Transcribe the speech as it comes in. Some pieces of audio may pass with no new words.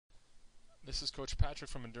This is Coach Patrick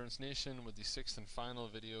from Endurance Nation with the sixth and final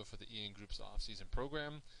video for the ENGroups off-season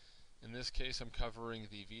program. In this case, I'm covering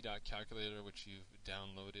the VDOT calculator, which you've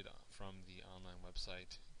downloaded from the online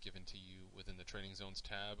website given to you within the Training Zones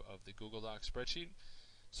tab of the Google Docs spreadsheet.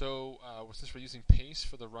 So since we're using pace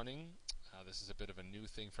for the running, this is a bit of a new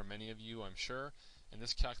thing for many of you, I'm sure, and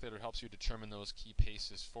this calculator helps you determine those key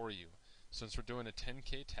paces for you. Since we're doing a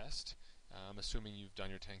 10K test, I'm assuming you've done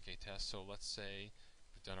your 10K test, so let's say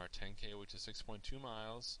we've done our 10K, which is 6.2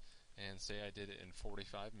 miles, and say I did it in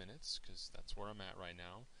 45 minutes, because that's where I'm at right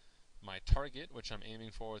now. My target, which I'm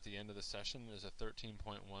aiming for at the end of the session, is a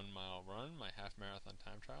 13.1 mile run, my half marathon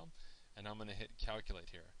time trial, and I'm going to hit calculate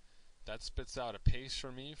here. That spits out a pace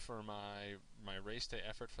for me for my race day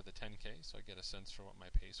effort for the 10K, so I get a sense for what my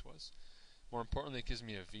pace was. More importantly, it gives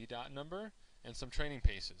me a VDOT number and some training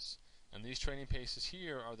paces. And these training paces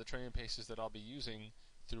here are the training paces that I'll be using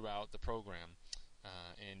throughout the program.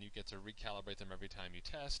 And you get to recalibrate them every time you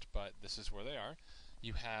test, but this is where they are.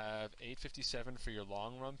 You have 8:57 for your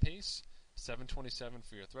long run pace, 7:27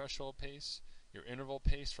 for your threshold pace. Your interval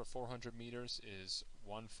pace for 400 meters is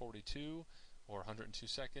 1:42 or 102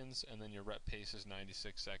 seconds, and then your rep pace is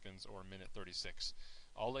 96 seconds or 1:36.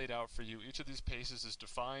 All laid out for you. Each of these paces is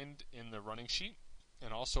defined in the running sheet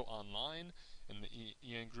and also online in the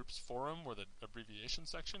ENGroups forum where the abbreviation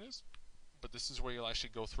section is. But this is where you'll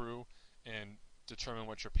actually go through and determine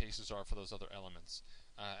what your paces are for those other elements.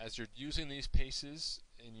 As you're using these paces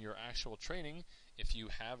in your actual training, if you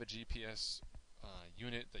have a GPS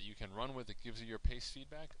unit that you can run with that gives you your pace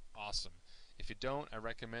feedback, awesome. If you don't, I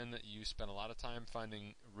recommend that you spend a lot of time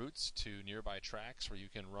finding routes to nearby tracks where you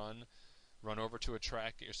can run over to a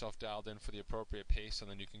track, get yourself dialed in for the appropriate pace,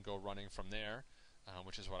 and then you can go running from there,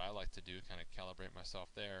 which is what I like to do, kind of calibrate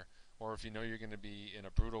myself there. Or if you know you're going to be in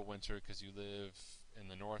a brutal winter because you live in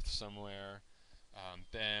the north somewhere,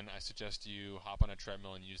 then I suggest you hop on a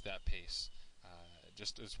treadmill and use that pace.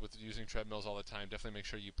 Just as with using treadmills all the time, definitely make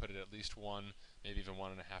sure you put it at least 1, maybe even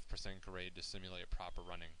 1.5% grade to simulate proper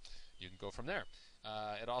running. You can go from there.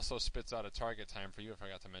 It also spits out a target time for you. I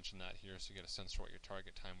forgot to mention that here, so you get a sense for what your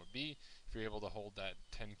target time would be if you're able to hold that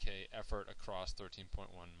 10K effort across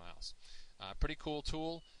 13.1 miles. Pretty cool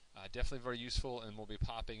tool. Definitely very useful, and we'll be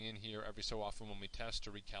popping in here every so often when we test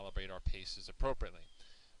to recalibrate our paces appropriately.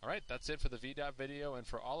 Alright, that's it for the VDOT video and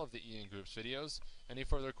for all of the ENGroups videos. Any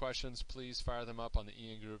further questions, please fire them up on the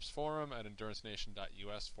ENGroups forum at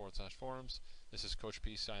endurancenation.us/forums. This is Coach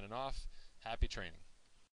P signing off. Happy training.